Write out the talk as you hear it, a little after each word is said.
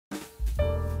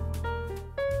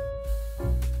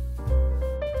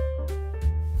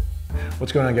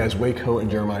What's going on, guys? Wei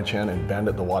and Jeremiah Chan and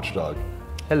Bandit the Watchdog.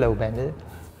 Hello, Bandit.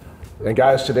 And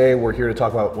guys, today we're here to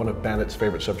talk about one of Bandit's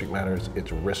favorite subject matters.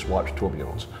 It's wristwatch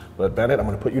tourbillons. But Bandit, I'm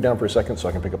going to put you down for a second so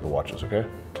I can pick up the watches, okay?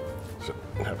 So,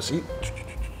 have a seat.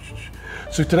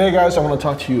 So today, guys, I want to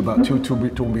talk to you about two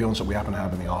tourbillons that we happen to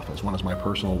have in the office. One is my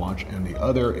personal watch, and the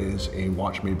other is a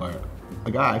watch made by a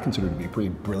guy I consider to be a pretty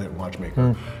brilliant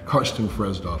watchmaker, Karsten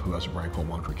Frässdorf, who has a brand called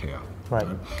Montres. Right.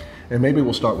 And maybe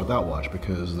we'll start with that watch,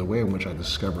 because the way in which I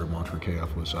discovered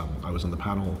Montres was I was in the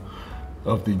panel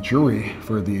of the jury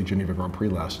for the Geneva Grand Prix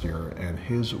last year, and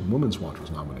his woman's watch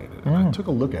was nominated. And I took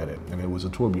a look at it, and it was a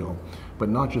tourbillon, but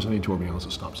not just any tourbillon, it's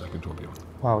a stop-second tourbillon.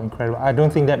 Wow, incredible. I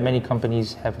don't think that many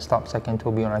companies have a stop-second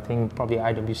tourbillon. I think probably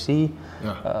IWC,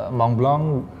 Mont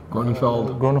Blanc,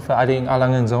 Gronenfeld, I think A.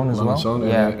 Lange & Söhne as well.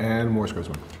 And Morris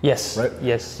Grossman. Yes, right?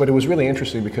 yes. But it was really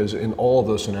interesting because in all of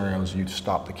those scenarios, you'd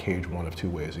stop the cage one of two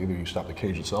ways. Either you stop the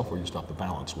cage itself or you stop the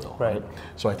balance wheel. Right.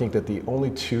 So I think that the only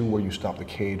two where you stop the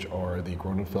cage are the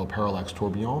Gronenfeld Parallax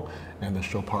Tourbillon and the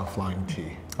Chopard Flying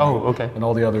T. Oh, okay. And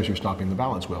all the others, you're stopping the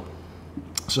balance wheel.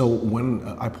 So when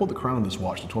I pulled the crown on this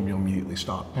watch, the tourbillon immediately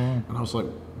stopped. And I was like,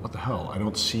 what the hell? I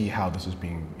don't see how this is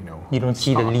being, You don't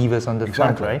see the levers on the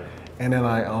front, right? And then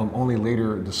I only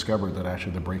later discovered that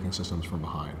actually the braking system's from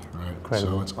behind, right?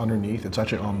 Incredible. So it's underneath. It's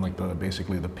actually on like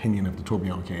basically the pinion of the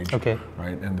tourbillon cage,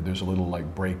 right? And there's a little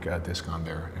like brake disc on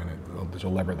there, and there's a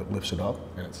lever that lifts it up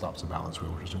and it stops the balance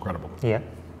wheel, which is incredible. Yeah.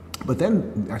 But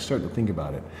then I started to think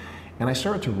about it, and I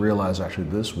started to realize actually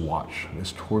this watch,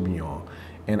 this tourbillon,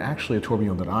 and actually a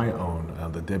tourbillon that I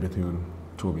own, the Bethune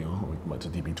tourbillon, it's a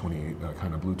DB28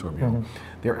 kind of blue tourbillon,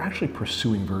 they're actually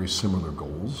pursuing very similar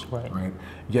goals, right?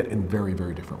 Yet in very,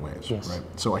 very different ways, right?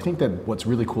 So I think that what's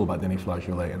really cool about Denis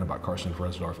Flageollet and about Karsten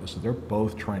Frässdorf is that they're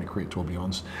both trying to create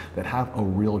tourbillons that have a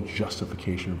real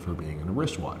justification for being in a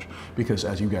wristwatch. Because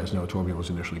as you guys know, tourbillon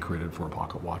was initially created for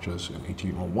pocket watches in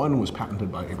 1801, was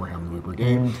patented by Abraham Louis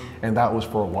Breguet, and that was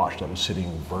for a watch that was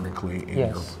sitting vertically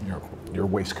in your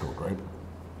waistcoat, right?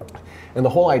 And the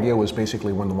whole idea was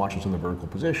basically when the watch was in the vertical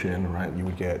position, right, you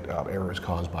would get errors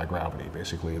caused by gravity.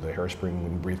 Basically, the hairspring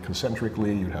wouldn't breathe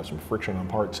concentrically, you'd have some friction on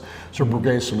parts. So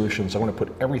Breguet's solution is I want to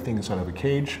put everything inside of a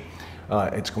cage.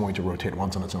 It's going to rotate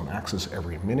once on its own axis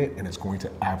every minute, and it's going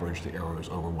to average the errors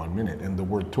over 1 minute. And the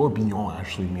word tourbillon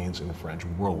actually means in French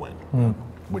whirlwind,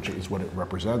 which is what it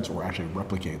represents or actually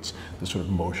replicates the sort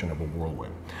of motion of a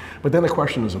whirlwind. But then the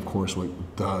question is, of course, what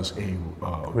does a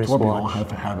tourbillon have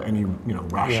to have any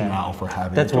rationale for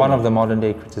having? That's one of the modern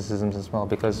day criticisms as well,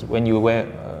 because when you wear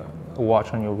a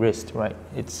watch on your wrist, right,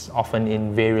 it's often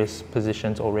in various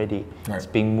positions already. It's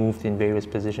being moved in various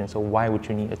positions. So why would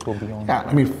you need a tourbillon? Yeah,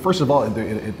 I mean, first of all,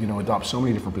 it adopts so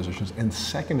many different positions, and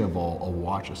second of all, a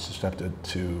watch is susceptible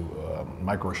to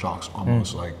micro shocks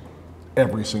almost like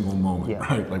every single moment,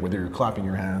 right? Like whether you're clapping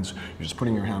your hands, you're just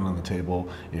putting your hand on the table,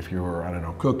 if you're, I don't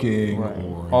know, cooking,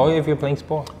 or if you're playing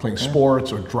sports. Playing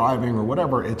sports or driving or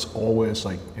whatever, it's always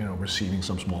like, receiving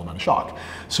some small amount of shock.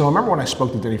 So I remember when I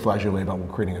spoke to Denis Flageollet about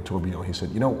creating a tourbillon, he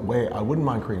said, Wei, I wouldn't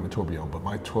mind creating a tourbillon, but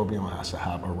my tourbillon has to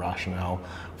have a rationale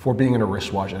for being in a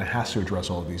wristwatch, and it has to address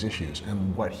all of these issues.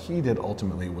 And what he did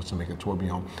ultimately was to make a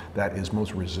tourbillon that is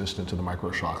most resistant to the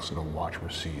micro shocks that a watch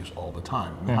receives all the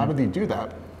time. And how did he do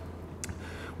that?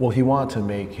 Well, he wanted to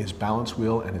make his balance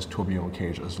wheel and his tourbillon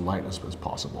cage as light as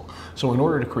possible. So in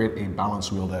order to create a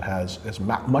balance wheel that has as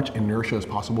much inertia as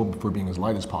possible for being as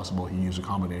light as possible, he used a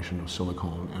combination of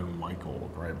silicone and white gold,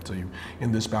 right? So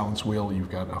in this balance wheel, you've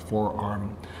got a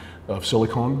forearm of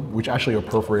silicone, which actually are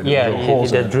perforated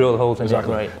drill holes in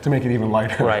it, to make it even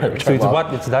lighter. Right. So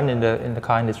it's done in the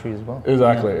car industry as well.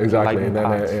 Exactly.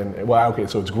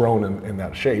 So it's grown in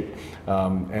that shape,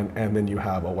 and then you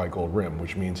have a white gold rim,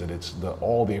 which means that it's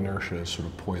all the inertia is sort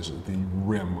of poised at the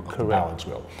rim of the balance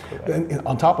wheel. Then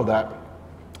on top of that,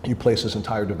 you place this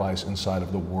entire device inside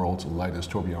of the world's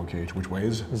lightest tourbillon cage, which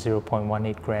weighs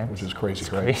 0.18 grams. Which is crazy,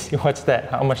 Crazy. What's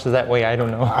that? How much does that weigh? I don't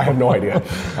know. I have no idea.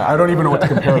 I don't even know what to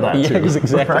compare that to.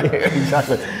 Exactly. Right?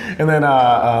 Exactly. And then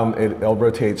it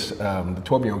rotates. The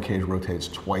tourbillon cage rotates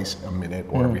twice a minute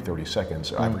or every 30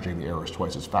 seconds, averaging the errors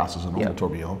twice as fast as a normal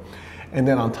tourbillon. And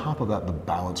then on top of that, the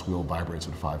balance wheel vibrates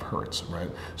at 5 hertz, right?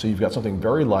 So you've got something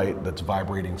very light that's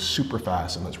vibrating super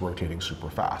fast and that's rotating super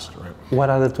fast, right? What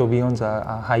other tourbillons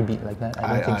are high beat like that?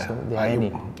 I don't think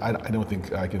so. I don't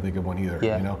think I can think of one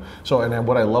either, So, and then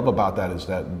what I love about that is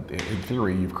that in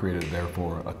theory, you've created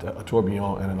therefore a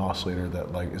tourbillon and an oscillator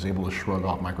that is able to shrug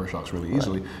off microshocks really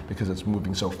easily because it's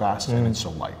moving so fast and it's so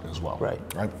light as well,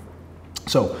 right?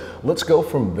 So let's go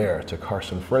from there to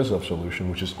Karsten Frässdorf's solution,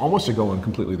 which is almost to go in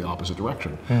completely the opposite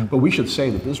direction. But we should say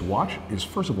that this watch is,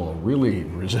 first of all, really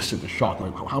resistant to shock.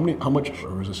 Like how much are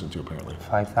resistant to apparently?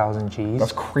 5,000 Gs.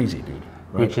 That's crazy, dude.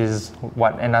 Right? Which is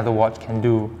what another watch can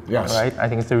do, yes. Right? I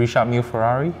think it's the Richard Mille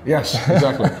Ferrari. Yes,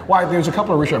 exactly. Why? There's a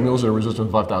couple of Richard Milles that are resistant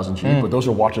to 5,000 G, but those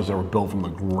are watches that were built from the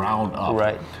ground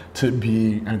up to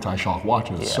be anti-shock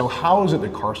watches. Yeah. So how is it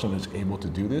that Karsten is able to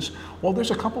do this? Well,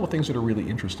 there's a couple of things that are really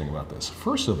interesting about this.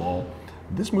 First of all,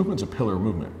 this movement's a pillar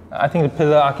movement. I think the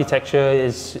pillar architecture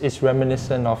is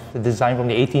reminiscent of the design from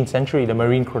the 18th century, the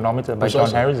marine chronometer by John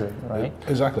Harrison, right?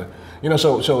 Exactly. You know,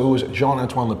 so it was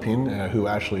Jean-Antoine Lepine who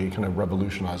actually kind of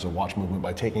revolutionized the watch movement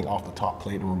by taking off the top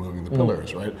plate and removing the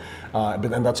pillars, right? But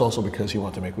then that's also because he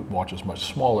wanted to make watches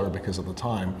much smaller, because at the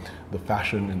time, the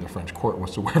fashion in the French court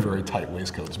was to wear very tight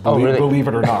waistcoats, believe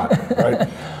it or not, right?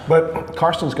 But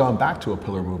Karsten's gone back to a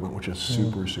pillar movement, which is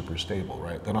super, super stable,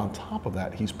 right? Then on top of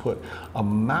that, he's put a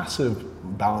massive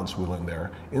balance wheel in there,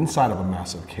 inside of a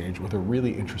massive cage with a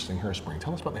really interesting hairspring.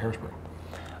 Tell us about the hairspring.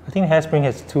 I think the hairspring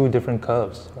has two different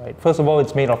curves, right? First of all,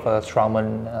 it's made of a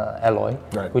Straumann alloy,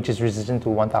 which is resistant to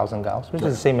 1,000 Gauss, which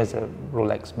is the same as a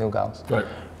Rolex Milgauss.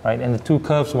 Right, and the two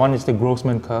curves, one is the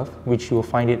Grossman curve, which you will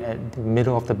find it at the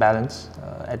middle of the balance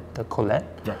at the collet.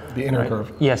 The inner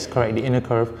curve. Yes, correct, the inner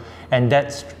curve. And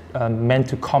that's meant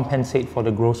to compensate for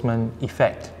the Grossman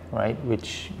effect, right,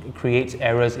 which creates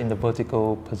errors in the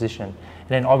vertical position. And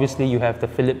then obviously you have the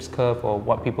Phillips curve, or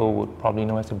what people would probably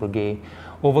know as the Breguet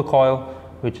overcoil,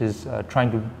 which is trying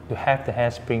to have the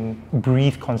hairspring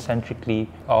breathe concentrically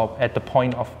at the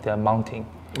point of the mounting.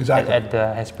 Exactly. At the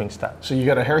hairspring start. So you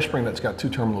got a hairspring that's got two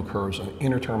terminal curves, an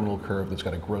inner terminal curve that's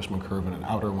got a Grossman curve, and an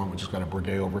outer one which has got a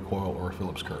Breguet overcoil or a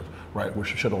Phillips curve, right? Which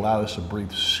should allow us to breathe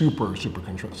super, super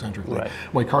concentrically. Right.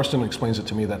 When Karsten explains it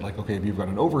to me that, like, okay, if you've got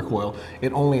an overcoil,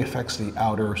 it only affects the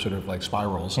outer sort of like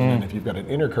spirals, and then if you've got an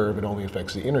inner curve, it only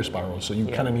affects the inner spirals. So you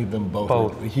kind of need them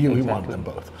both. He wanted them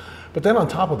both. But then on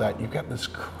top of that, you've got this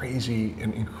crazy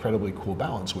and incredibly cool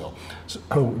balance wheel.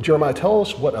 So, Jeremiah, tell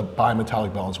us what a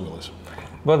bimetallic balance wheel is.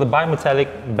 Well, the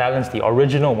bimetallic balance, the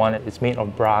original one, is made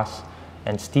of brass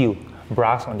and steel.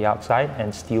 Brass on the outside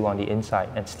and steel on the inside,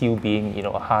 and steel being, you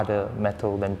know, a harder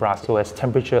metal than brass. So as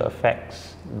temperature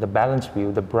affects the balance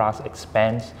wheel, the brass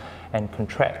expands and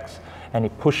contracts, and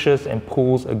it pushes and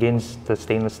pulls against the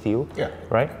stainless steel.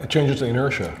 Right? It changes the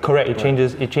inertia. Correct. It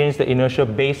changes the inertia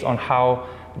based on how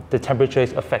the temperature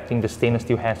is affecting the stainless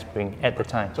steel hairspring at the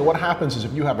time. So what happens is,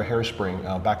 if you have a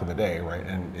hairspring back in the day, right,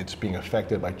 and it's being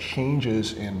affected by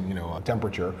changes in, you know,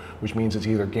 temperature, which means it's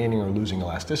either gaining or losing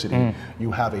elasticity,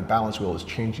 you have a balance wheel that's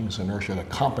changing its inertia to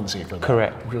compensate for that.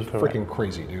 Correct. Which is freaking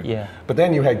crazy, dude. Yeah. But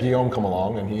then you had Guillaume come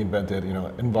along, and he invented, you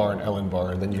know, INVAR and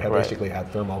LNVAR, and then you basically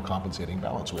had thermal compensating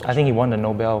balance wheels. I think he won the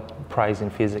Nobel Prize in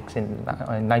Physics in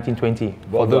 1920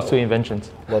 for those two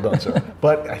inventions. Well done, sir.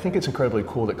 But I think it's incredibly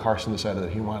cool that Karsten decided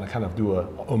that he wanted to kind of do a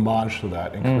homage to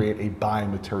that and create a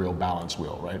bi-material balance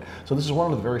wheel, right? So this is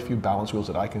one of the very few balance wheels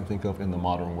that I can think of in the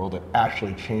modern world that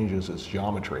actually changes its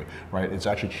geometry, right? It's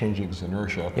actually changing its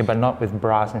inertia. Yeah, but not with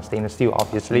brass and stainless steel,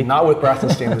 obviously. Not with brass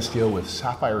and stainless steel, with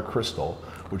sapphire crystal,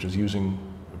 which is using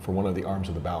for one of the arms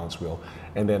of the balance wheel.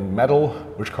 And then metal,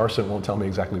 which Karsten won't tell me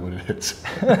exactly what it is.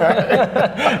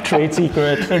 Trade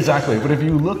secret. Exactly, but if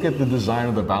you look at the design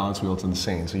of the balance wheel, it's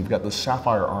insane. So you've got the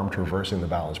sapphire arm traversing the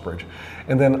balance bridge.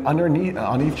 And then underneath,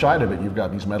 on each side of it, you've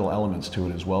got these metal elements to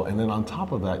it as well. And then on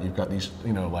top of that, you've got these,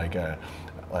 you know, like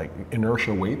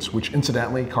inertia weights, which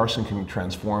incidentally Karsten can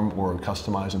transform or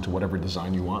customize into whatever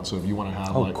design you want. So if you want to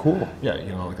have cool. Yeah, you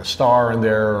know, like a star in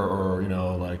there, or, you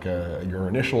know, like your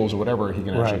initials or whatever, he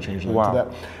can actually change that to that.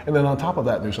 And then on top of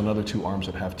that, there's another two arms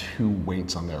that have two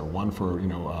weights on there. One for, you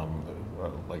know,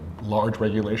 like large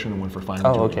regulation, and one for fine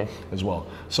tuning as well.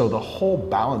 So the whole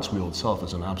balance wheel itself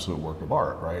is an absolute work of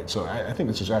art, right? So I think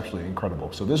this is actually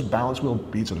incredible. So this balance wheel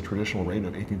beats at a traditional rate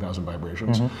of 18,000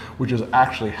 vibrations, which is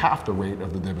actually half the rate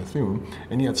of the De Bethune,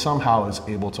 and yet somehow is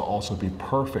able to also be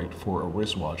perfect for a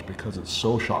wristwatch because it's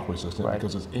so shock resistant,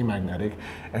 because it's amagnetic,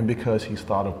 and because he's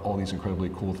thought of all these incredibly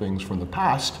cool things from the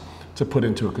past to put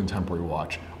into a contemporary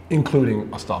watch, including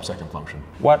a stop-second function.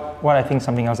 What I think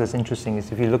something else that's interesting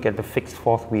is if you look at the fixed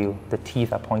fourth wheel, the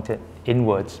teeth are pointed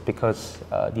inwards because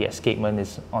the escapement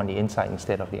is on the inside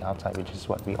instead of the outside, which is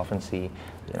what we often see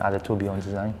in other tourbillon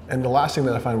design. And the last thing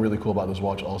that I find really cool about this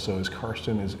watch also is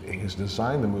Karsten has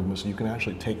designed the movement so you can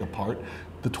actually take apart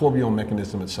the tourbillon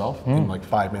mechanism itself in like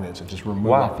 5 minutes and just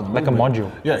remove it from the like movement. a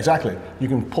module. Yeah, exactly. You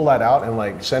can pull that out and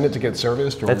like send it to get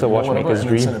serviced. Or that's a watchmaker's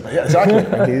dream. Yeah, exactly.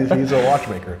 And he's a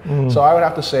watchmaker. So I would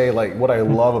have to say, like, what I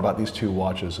love about these two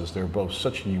watches is they're both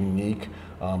such unique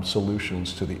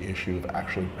solutions to the issue of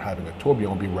actually having a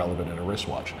tourbillon be relevant in a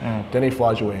wristwatch? Denis,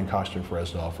 Flageollet, and Karsten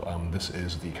Frässdorf. This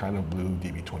is the kind of blue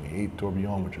DB28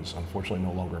 tourbillon, which is unfortunately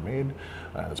no longer made.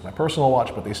 It's my personal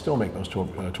watch, but they still make those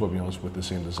tourbillons with the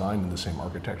same design and the same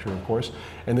architecture, of course.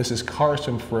 And this is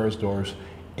Karsten Frässdorf's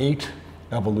 8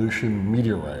 Evolution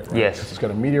Meteorite, right? Yes. It's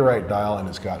got a Meteorite dial and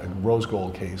it's got a rose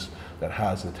gold case that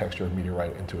has the texture of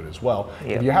Meteorite into it as well.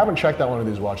 Yep. If you haven't checked out one of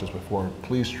these watches before,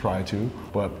 please try to.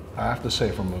 But I have to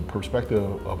say, from the perspective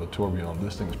of a tourbillon,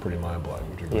 this thing is pretty mind-blowing.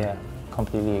 Would you agree? Yeah,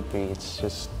 completely agree. It's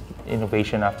just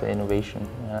innovation after innovation.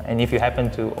 And if you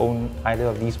happen to own either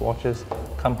of these watches,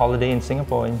 come holiday in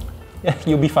Singapore and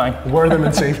you'll be fine. Wear them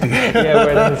in safety. Yeah,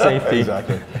 wear them in safety.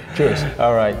 Exactly. Cheers.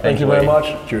 All right. Thank you very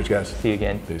much. Cheers, guys. See you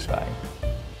again. Peace. Bye.